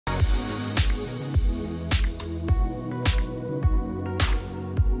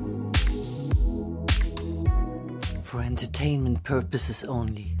for entertainment purposes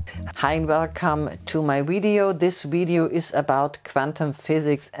only. Hi and welcome to my video. This video is about quantum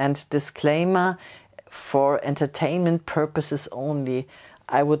physics and disclaimer, for entertainment purposes only.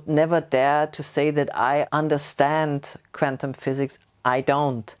 I would never dare to say that I understand quantum physics. I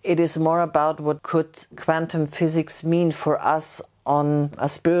don't. It is more about what could quantum physics mean for us on a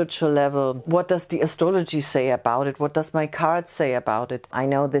spiritual level. What does the astrology say about it? What does my cards say about it? I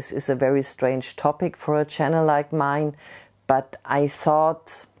know this is a very strange topic for a channel like mine, but I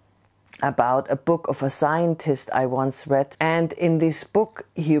thought about a book of a scientist I once read, and in this book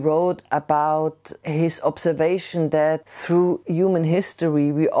he wrote about his observation that through human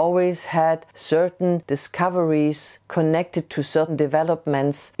history we always had certain discoveries connected to certain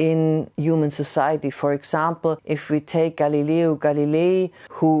developments in human society. For example, if we take Galileo Galilei,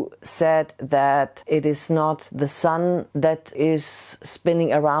 who said that it is not the sun that is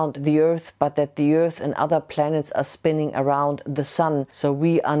spinning around the earth, but that the earth and other planets are spinning around the sun, so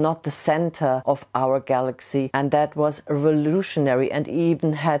we are not the center of our galaxy, and that was revolutionary, and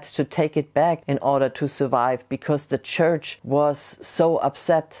even had to take it back in order to survive because the church was so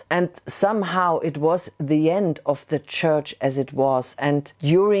upset, and somehow it was the end of the church as it was. And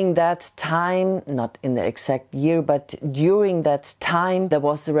during that time, not in the exact year, but during that time, there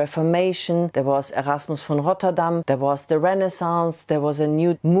was the Reformation, there was Erasmus von Rotterdam, there was the Renaissance, there was a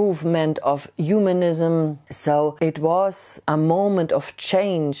new movement of humanism. So it was a moment of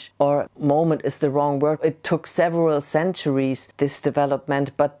change, or moment is the wrong word. It took several centuries, this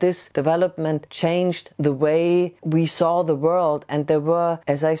development, but this development changed the way we saw the world, and there were,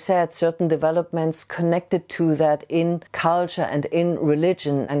 as I said, certain developments connected to that in culture and in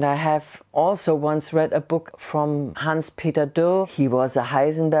religion. And I have also once read a book from Hans-Peter Dürr. He was a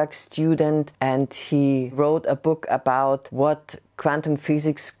Heisenberg student, and he wrote a book about what quantum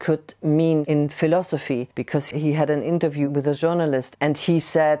physics could mean in philosophy, because he had an interview with a journalist, and he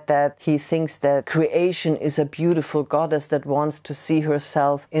said that he thinks that creation is a beautiful goddess that wants to see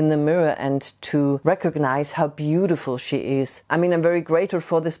herself in the mirror and to recognize how beautiful she is. I mean, I'm very grateful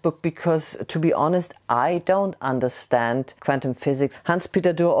for this book because, to be honest, I don't understand quantum physics.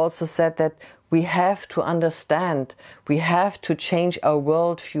 Hans-Peter Dürr also said that we have to understand, we have to change our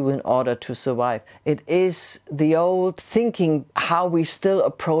worldview in order to survive. It is the old thinking how we still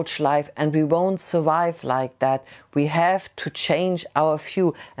approach life, and we won't survive like that. We have to change our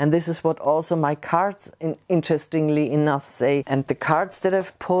view, and this is what also my cards, interestingly enough, say. And the cards that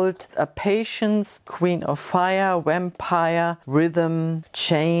I've pulled are Patience, Queen of Fire, Vampire, Rhythm,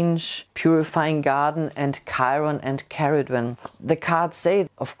 Change, Purifying Garden, and Chiron and Caridwen. The cards say,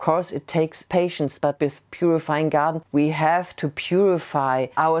 of course, it takes patience, but with Purifying Garden, we have to purify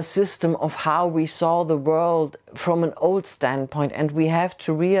our system of how we saw the world from an old standpoint, and we have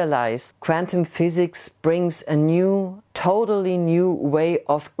to realize quantum physics brings a totally new way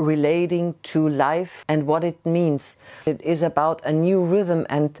of relating to life and what it means. It is about a new rhythm,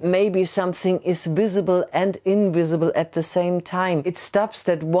 and maybe something is visible and invisible at the same time. It stops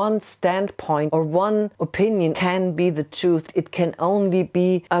that one standpoint or one opinion can be the truth. It can only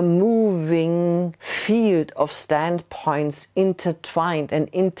be a moving field of standpoints intertwined and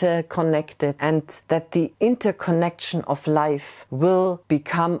interconnected, and that the interconnection of life will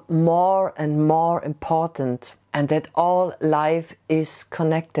become more and more important. And that all life is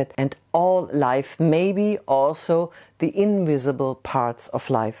connected, and all life, maybe also the invisible parts of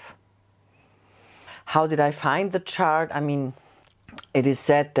life. How did I find the chart? I mean, it is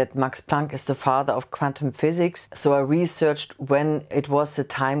said that Max Planck is the father of quantum physics, so I researched when it was the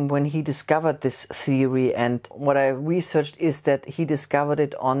time when he discovered this theory, and what I researched is that he discovered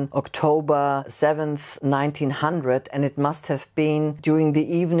it on October 7th, 1900, and it must have been during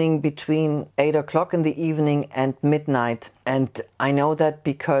the evening between 8 o'clock in the evening and midnight. And I know that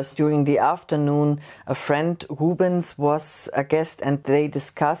because during the afternoon a friend, Rubens, was a guest, and they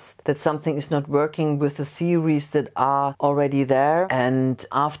discussed that something is not working with the theories that are already there. And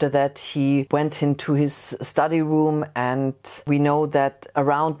after that he went into his study room, and we know that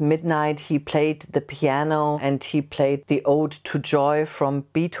around midnight he played the piano and he played the Ode to Joy from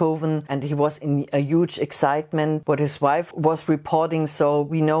Beethoven, and he was in a huge excitement what his wife was reporting, so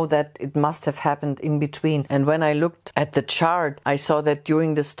we know that it must have happened in between. And when I looked at the chart, I saw that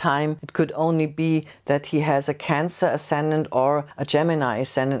during this time it could only be that he has a Cancer ascendant or a Gemini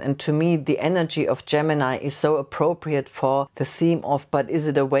ascendant, and to me the energy of Gemini is so appropriate for the theme of, but is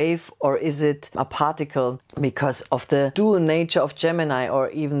it a wave or is it a particle? Because of the dual nature of Gemini, or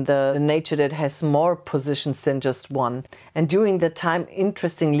even the nature that has more positions than just one. And during that time,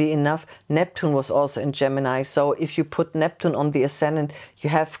 interestingly enough, Neptune was also in Gemini, so if you put Neptune on the ascendant, you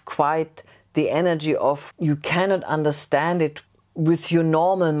have quite the energy of you cannot understand it with your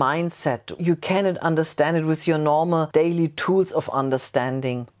normal mindset. You cannot understand it with your normal daily tools of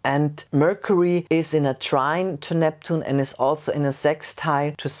understanding. And Mercury is in a trine to Neptune and is also in a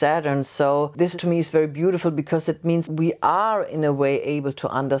sextile to Saturn. So this to me is very beautiful, because it means we are in a way able to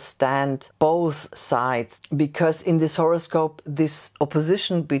understand both sides. Because in this horoscope, this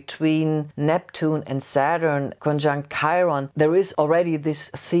opposition between Neptune and Saturn conjunct Chiron, there is already this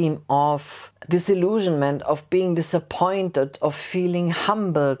theme of disillusionment, of being disappointed, of feeling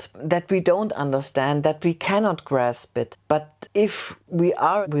humbled, that we don't understand, that we cannot grasp it. But if we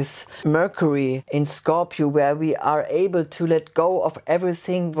are with Mercury in Scorpio, where we are able to let go of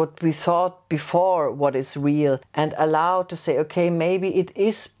everything what we thought before what is real, and allow to say, okay, maybe it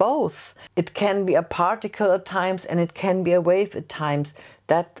is both. It can be a particle at times and it can be a wave at times.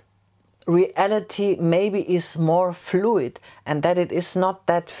 That reality maybe is more fluid, and that it is not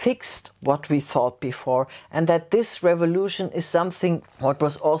that fixed what we thought before, and that this revolution is something what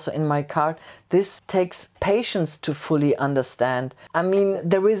was also in my card. This takes patience to fully understand. I mean,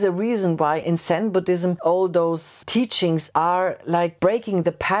 there is a reason why in Zen Buddhism all those teachings are like breaking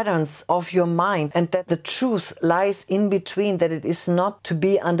the patterns of your mind, and that the truth lies in between, that it is not to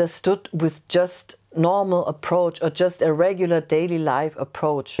be understood with just normal approach or just a regular daily life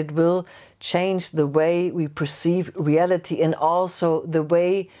approach. It will change the way we perceive reality, and also the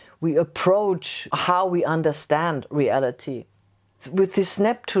way we approach how we understand reality. With this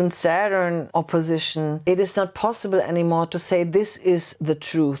Neptune-Saturn opposition, it is not possible anymore to say this is the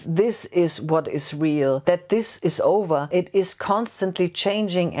truth, this is what is real, that this is over. It is constantly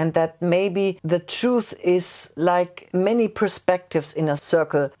changing, and that maybe the truth is like many perspectives in a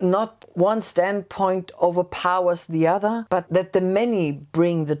circle. Not one standpoint overpowers the other, but that the many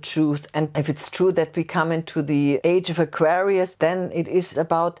bring the truth. And if it's true that we come into the age of Aquarius, then it is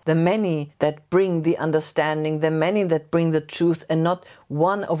about the many that bring the understanding, the many that bring the truth, and not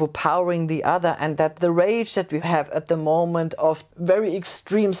one overpowering the other. And that the rage that we have at the moment of very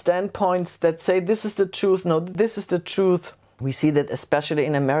extreme standpoints that say this is the truth, no, this is the truth. We see that especially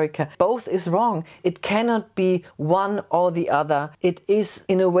in America, both is wrong. It cannot be one or the other. It is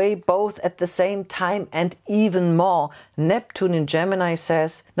in a way both at the same time and even more. Neptune in Gemini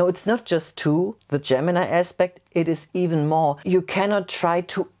says, no, it's not just two, the Gemini aspect, it is even more. You cannot try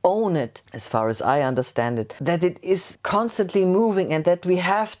to own it, as far as I understand it, that it is constantly moving and that we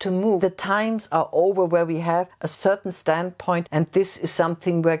have to move. The times are over where we have a certain standpoint, and this is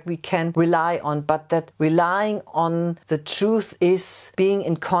something where we can rely on, but that relying on the truth is being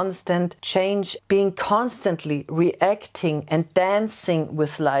in constant change, being constantly reacting and dancing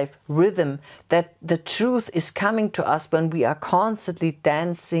with life rhythm, that the truth is coming to us when we are constantly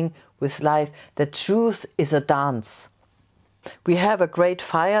dancing with life. The truth is a dance. We have a great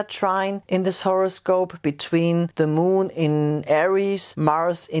fire trine in this horoscope between the moon in Aries,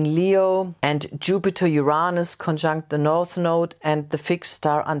 Mars in Leo, and Jupiter Uranus conjunct the North Node and the fixed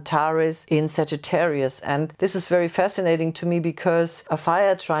star Antares in Sagittarius. And this is very fascinating to me, because a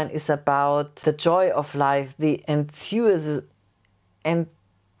fire trine is about the joy of life, the enthusiasm.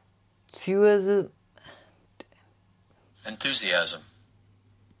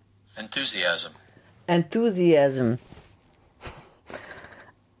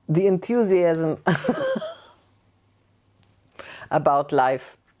 The enthusiasm about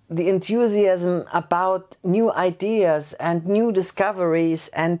life. The enthusiasm about new ideas and new discoveries,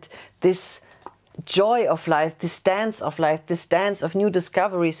 and this joy of life, this dance of life, this dance of new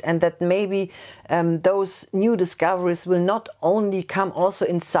discoveries, and that maybe those new discoveries will not only come also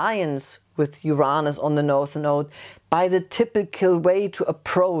in science with Uranus on the North Node by the typical way to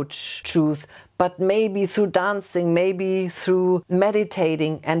approach truth, but maybe through dancing, maybe through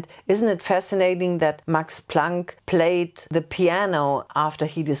meditating. And isn't it fascinating that Max Planck played the piano after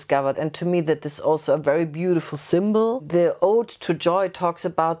he discovered? And to me that is also a very beautiful symbol. The Ode to Joy talks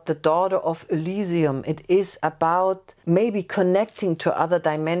about the daughter of Elysium. It is about maybe connecting to other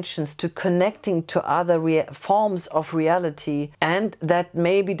dimensions, to connecting to other forms of reality, and that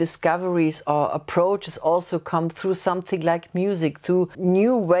maybe discoveries or approaches also come through something like music, through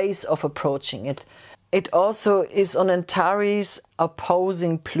new ways of approaching it. It also is on Antares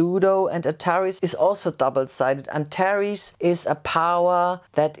opposing Pluto, and Antares is also double-sided. Antares is a power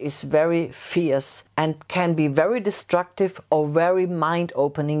that is very fierce and can be very destructive or very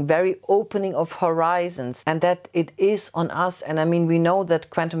mind-opening, very opening of horizons, and that it is on us. And I mean, we know that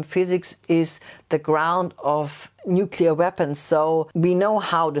quantum physics is the ground of nuclear weapons, so we know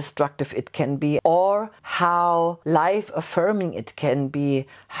how destructive it can be, or how life-affirming it can be,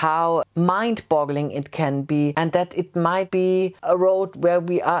 how mind-boggling it can be, and that it might be a road where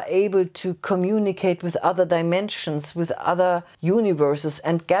we are able to communicate with other dimensions, with other universes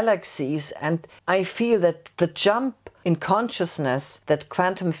and galaxies. And I feel that the jump in consciousness that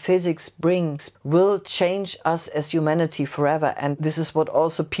quantum physics brings will change us as humanity forever. And this is what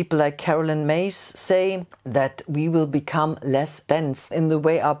also people like Carolyn Myss say, that we will become less dense in the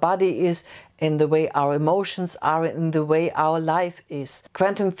way our body is, in the way our emotions are, in the way our life is.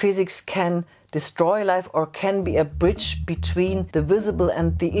 Quantum physics can destroy life or can be a bridge between the visible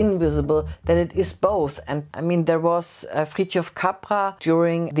and the invisible, that it is both. And I mean, there was Fritjof Capra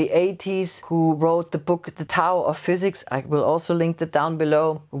during the 80s who wrote the book The Tao of Physics, I will also link that down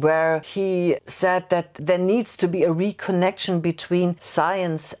below, where he said that there needs to be a reconnection between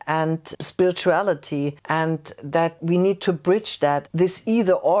science and spirituality, and that we need to bridge that. This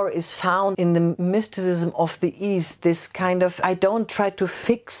either or is found in the mysticism of the East, this kind of, I don't try to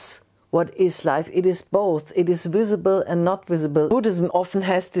fix what is life, it is both. It is visible and not visible. Buddhism often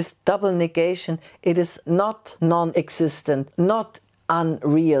has this double negation. It is not non-existent, not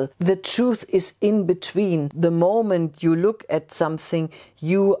unreal. The truth is in between. The moment you look at something,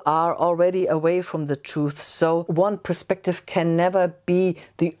 you are already away from the truth. So one perspective can never be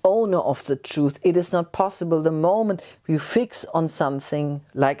the owner of the truth. It is not possible. The moment you fix on something,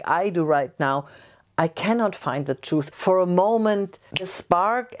 like I do right now, I cannot find the truth. For a moment, the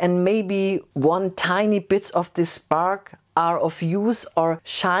spark and maybe one tiny bit of this spark are of use or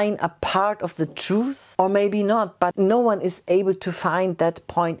shine a part of the truth, or maybe not, but no one is able to find that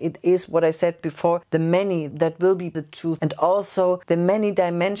point. It is what I said before, the many that will be the truth, and also the many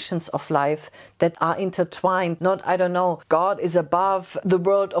dimensions of life that are intertwined. Not, I don't know, God is above, the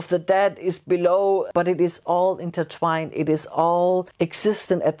world of the dead is below, but it is all intertwined. It is all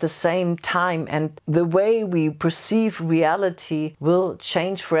existent at the same time, and the way we perceive reality will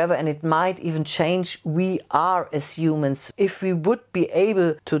change forever, and it might even change we are as humans. If we would be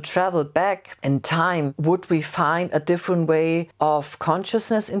able to travel back in time, would we find a different way of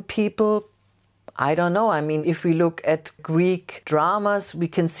consciousness in people? I don't know. I mean, if we look at Greek dramas, we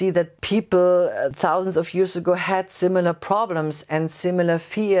can see that people thousands of years ago had similar problems and similar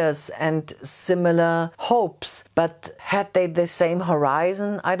fears and similar hopes. But had they the same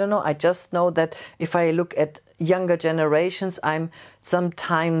horizon? I don't know. I just know that if I look at younger generations, I'm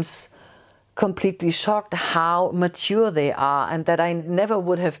sometimes completely shocked how mature they are, and that I never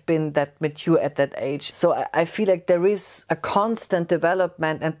would have been that mature at that age. So I feel like there is a constant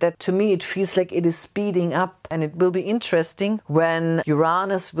development, and that to me it feels like it is speeding up. And it will be interesting when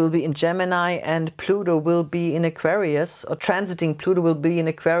Uranus will be in Gemini and Pluto will be in Aquarius, or transiting Pluto will be in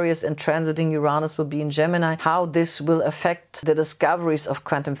Aquarius and transiting Uranus will be in Gemini, how this will affect the discoveries of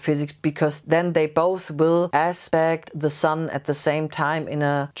quantum physics, because then they both will aspect the sun at the same time in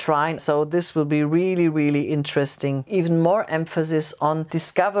a trine. So this will be really, really interesting. Even more emphasis on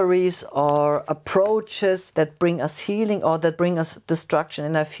discoveries or approaches that bring us healing or that bring us destruction.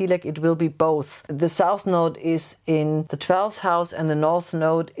 And I feel like it will be both. The South Node is in the 12th house and the North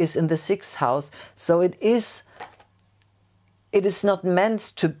Node is in the 6th house. So it is not meant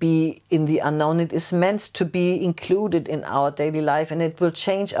to be in the unknown. It is meant to be included in our daily life, and it will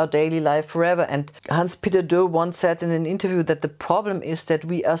change our daily life forever. And Hans-Peter Dürr once said in an interview that the problem is that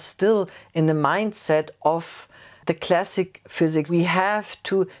we are still in the mindset of the classic physics. We have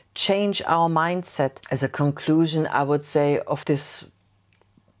to change our mindset. As a conclusion, I would say, of this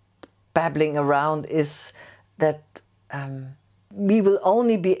babbling around is that we will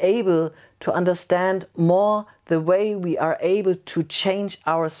only be able to understand more the way we are able to change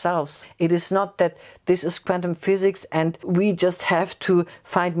ourselves. It is not that this is quantum physics and we just have to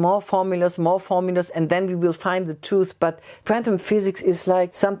find more formulas, and then we will find the truth. But quantum physics is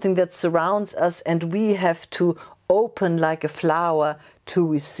like something that surrounds us, and we have to open like a flower to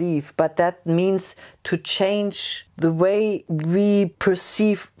receive. But that means to change the way we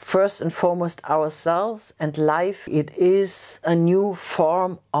perceive first and foremost ourselves and life. It is a new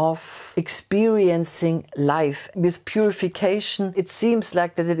form of experiencing life. With purification, it seems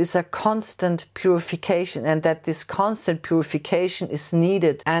like that it is a constant purification, and that this constant purification is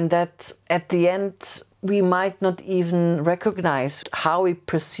needed, and that at the end we might not even recognize how we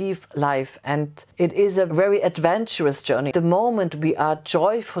perceive life. And it is a very adventurous journey. The moment we are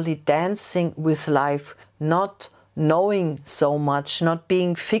joyfully dancing with life, not knowing so much, not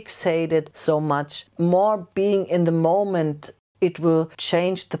being fixated so much, more being in the moment, it will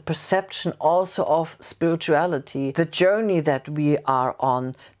change the perception also of spirituality, the journey that we are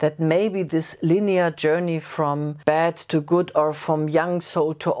on, that maybe this linear journey from bad to good or from young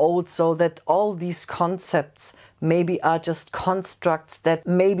soul to old soul, that all these concepts maybe are just constructs that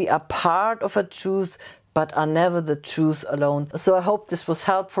maybe are part of a truth, but are never the truth alone. So I hope this was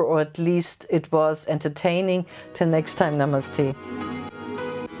helpful, or at least it was entertaining. Till next time, namaste.